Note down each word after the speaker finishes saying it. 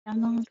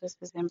channel. This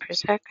is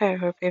Empress Hacker. I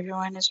hope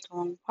everyone is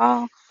doing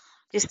well.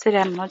 Yesterday,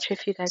 I'm not sure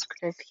if you guys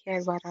could have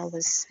heard what I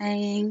was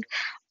saying,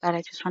 but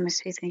I just want to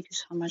say thank you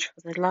so much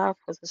for the love,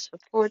 for the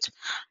support.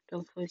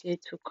 Don't forget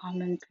to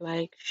comment,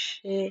 like,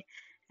 share,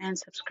 and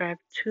subscribe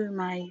to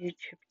my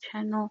YouTube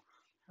channel.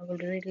 I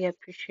would really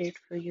appreciate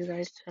for you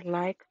guys to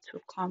like,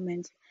 to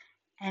comment,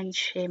 and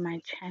share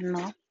my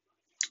channel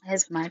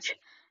as much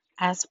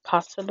as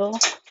possible.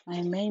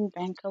 My main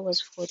banker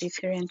was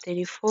 43 and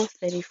 34.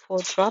 34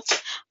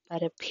 dropped,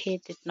 but a pair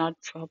did not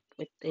drop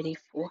with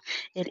 34.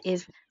 It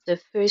is the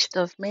 1st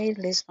of May.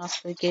 Let's not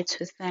forget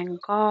to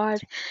thank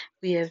God.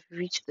 We have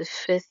reached the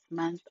 5th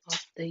month of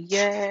the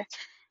year.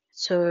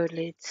 So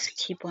let's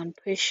keep on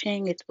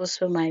pushing. It's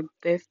also my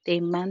birthday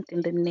month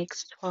in the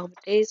next 12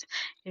 days.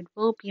 It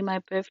will be my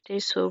birthday,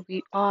 so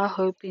we are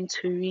hoping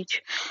to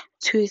reach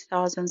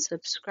 2,000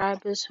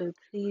 subscribers. So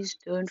please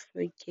don't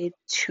forget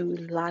to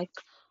like,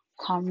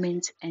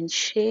 comment, and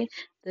share.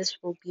 This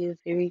will be a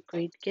very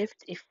great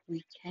gift if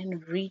we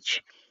can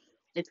reach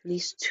at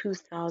least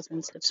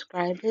 2,000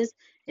 subscribers.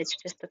 It's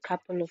just a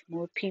couple of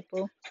more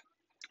people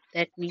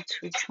that need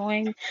to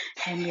join,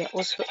 and we're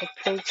also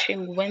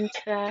approaching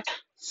winter,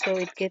 so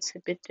it gets a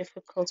bit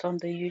difficult on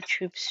the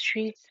YouTube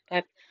streets,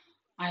 but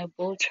I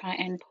will try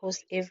and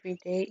post every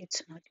day.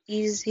 It's not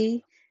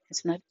easy.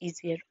 It's not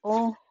easy at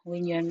all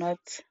when you're not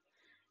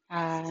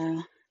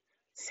uh,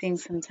 seeing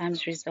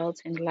sometimes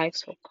results in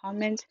likes or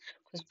comments,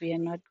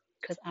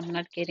 because I'm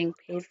not getting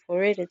paid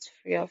for it. It's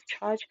free of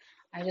charge.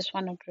 I just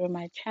want to grow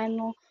my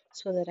channel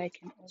so that I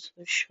can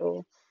also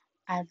show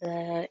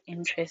other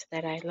interests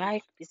that I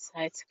like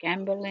besides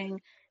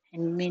gambling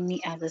and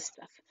many other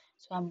stuff.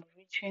 So I'm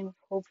reaching,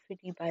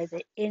 hopefully by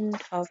the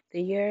end of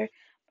the year,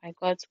 by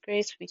God's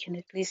grace, we can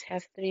at least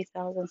have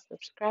 3,000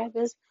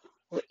 subscribers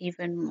or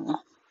even more.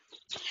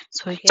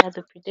 So here are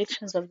the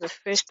predictions of the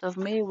 1st of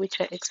May, which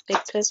I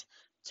expect us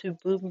to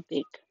boom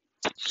big.